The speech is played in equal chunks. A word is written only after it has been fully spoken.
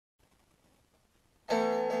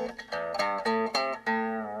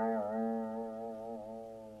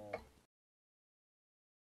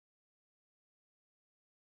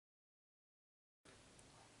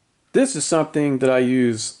this is something that I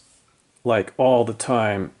use like all the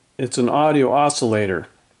time. It's an audio oscillator.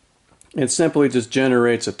 It simply just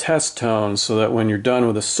generates a test tone so that when you're done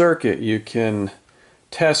with a circuit, you can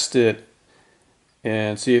test it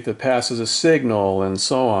and see if it passes a signal and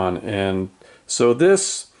so on. And so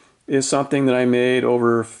this is something that I made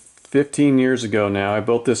over 15 years ago now. I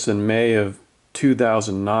built this in May of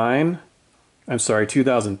 2009. I'm sorry,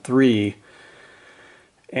 2003.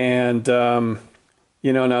 And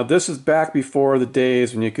you know, now this is back before the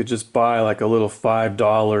days when you could just buy like a little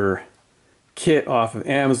 $5 kit off of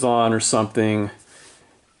Amazon or something.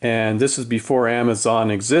 And this is before Amazon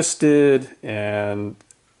existed, and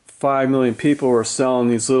 5 million people were selling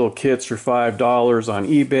these little kits for $5 on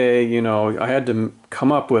eBay. You know, I had to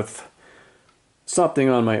come up with something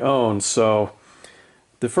on my own. So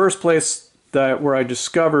the first place where I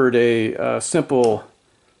discovered a simple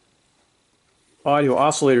audio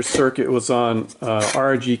oscillator circuit was on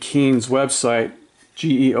R.G. Keene's website,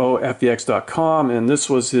 geofex.com, and this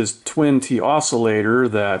was his twin T oscillator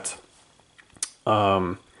that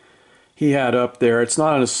he had up there. It's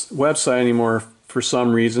not on his website anymore for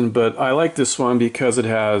some reason, but I like this one because it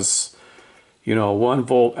has, you know, a 1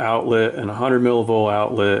 volt outlet and a 100 millivolt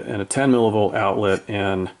outlet and a 10 millivolt outlet,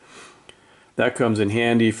 and that comes in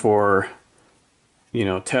handy for, you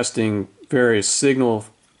know, testing various signal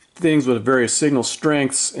things with various signal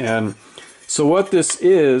strengths. And so what this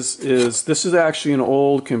is this is actually an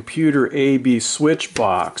old computer AB switch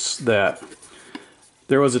box that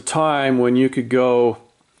there was a time when you could go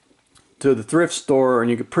to the thrift store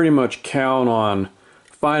and you could pretty much count on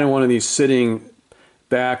finding one of these sitting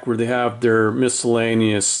back where they have their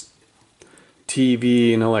miscellaneous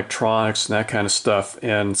TV and electronics and that kind of stuff.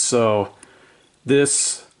 And so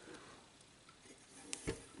this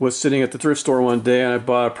was sitting at the thrift store one day, and I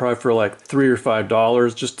bought it probably for like $3 or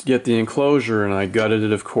 $5 just to get the enclosure, and I gutted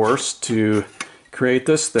it, of course, to create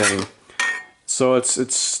this thing. So it's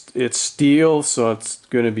steel, so it's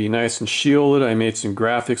going to be nice and shielded. I made some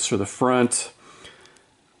graphics for the front,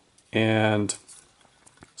 and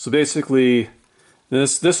so basically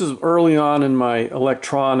this is early on in my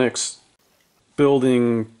electronics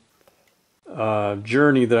building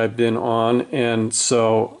journey that I've been on, and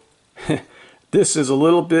so this is a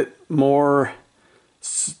little bit more,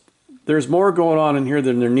 there's more going on in here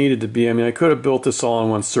than there needed to be. I mean, I could have built this all on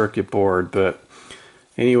one circuit board, but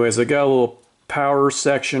anyways, I got a little power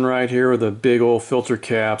section right here with a big old filter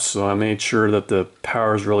cap, so I made sure that the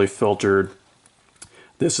power is really filtered.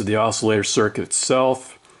 This is the oscillator circuit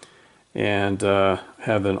itself, and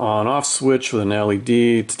have an on-off switch with an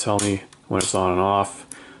LED to tell me when it's on and off.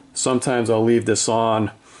 Sometimes I'll leave this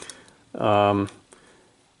on.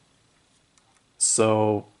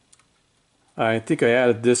 So I think I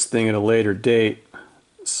added this thing at a later date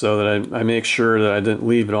so that I make sure that I didn't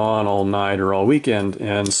leave it on all night or all weekend.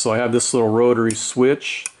 And so I have this little rotary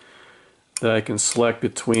switch that I can select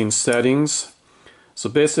between settings. So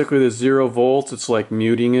basically the 0 volts, it's like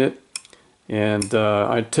muting it. And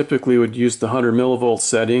I typically would use the 100 millivolt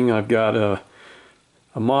setting. I've got a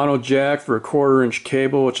mono jack for a 1/4 inch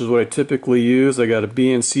cable, which is what I typically use. I got a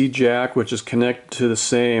BNC jack, which is connected to the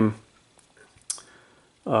same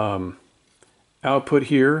output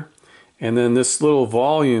here, and then this little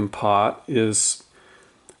volume pot is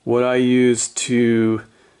what I use to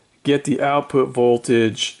get the output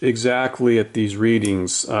voltage exactly at these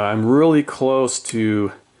readings. I'm really close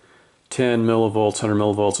to 10 millivolts, 100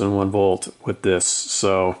 millivolts, and 1 volt with this.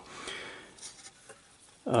 So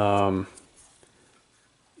and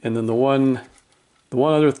then the one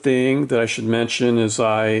other thing that I should mention is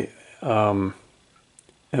I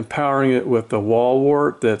empowering it with the wall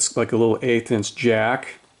wart that's like a little 1/8 inch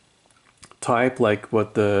jack type, like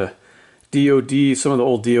what the DoD, some of the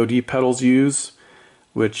old DoD pedals use,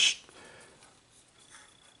 which,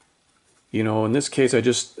 you know, in this case I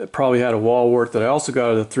just probably had a wall wart that I also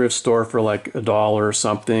got at the thrift store for like $1 or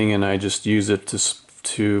something, and I just use it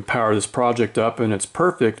to power this project up, and it's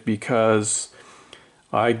perfect because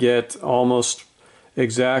I get almost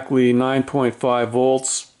exactly 9.5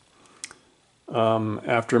 volts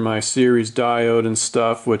after my series diode and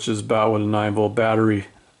stuff, which is about what a 9 volt battery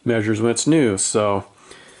measures when it's new. So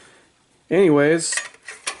anyways,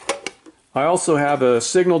 I also have a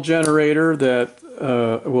signal generator that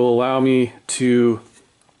will allow me to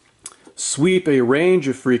sweep a range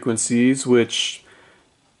of frequencies, which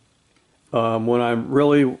when I'm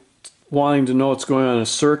really wanting to know what's going on in a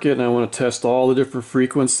circuit and I want to test all the different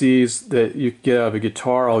frequencies that you get out of a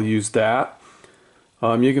guitar, I'll use that.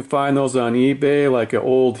 You can find those on eBay, like an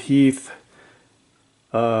old Heath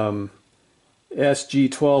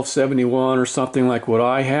SG1271 or something like what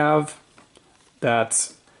I have.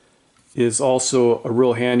 That's is also a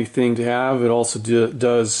real handy thing to have. It also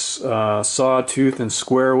does sawtooth and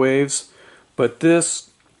square waves, but this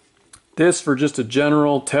for just a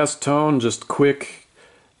general test tone, just quick,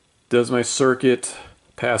 does my circuit,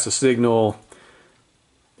 pass a signal,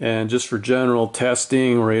 and just for general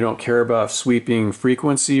testing where you don't care about sweeping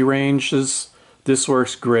frequency ranges, this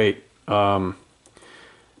works great.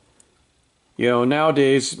 You know,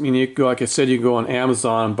 nowadays, I mean, you go, like I said, you can go on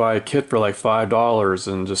Amazon and buy a kit for like $5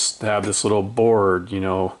 and just have this little board, you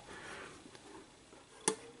know.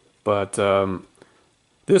 But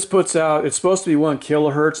this puts out, it's supposed to be 1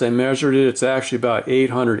 kilohertz. I measured it. It's actually about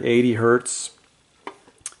 880 hertz.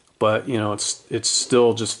 But, you know, it's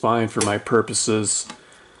still just fine for my purposes.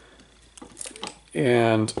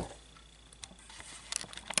 And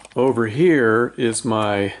over here is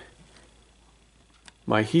my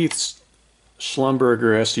Heath's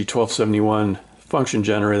Schlumberger SG1271 function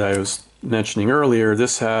generator that I was mentioning earlier.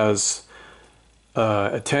 This has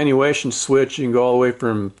attenuation switch. You can go all the way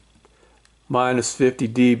from -50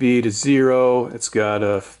 dB to 0. It's got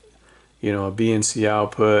a, you know, a BNC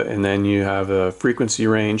output, and then you have a frequency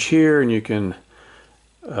range here, and you can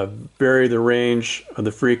vary the range of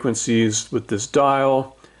the frequencies with this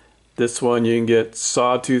dial. This one you can get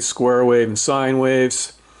sawtooth, square wave, and sine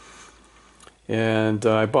waves. And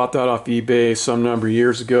I bought that off eBay some number of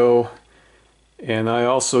years ago, and I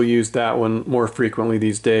also use that one more frequently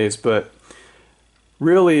these days. But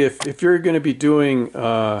really, if you're going to be doing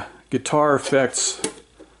guitar effects,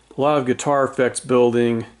 a lot of guitar effects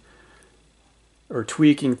building or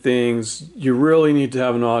tweaking things, you really need to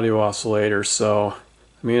have an audio oscillator. So,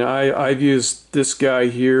 I mean, I've used this guy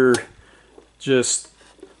here just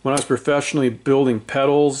when I was professionally building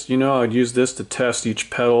pedals. You know, I'd use this to test each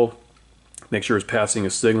pedal, make sure it's passing a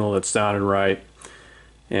signal that sounded right.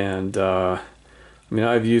 And I mean,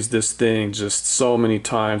 I've used this thing just so many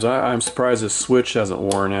times. I'm surprised this switch hasn't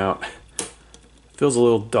worn out. Feels a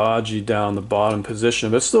little dodgy down the bottom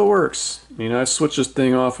position, but it still works. I mean, I've switched this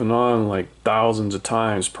thing off and on like thousands of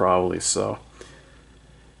times probably. So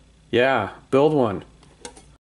yeah, build one.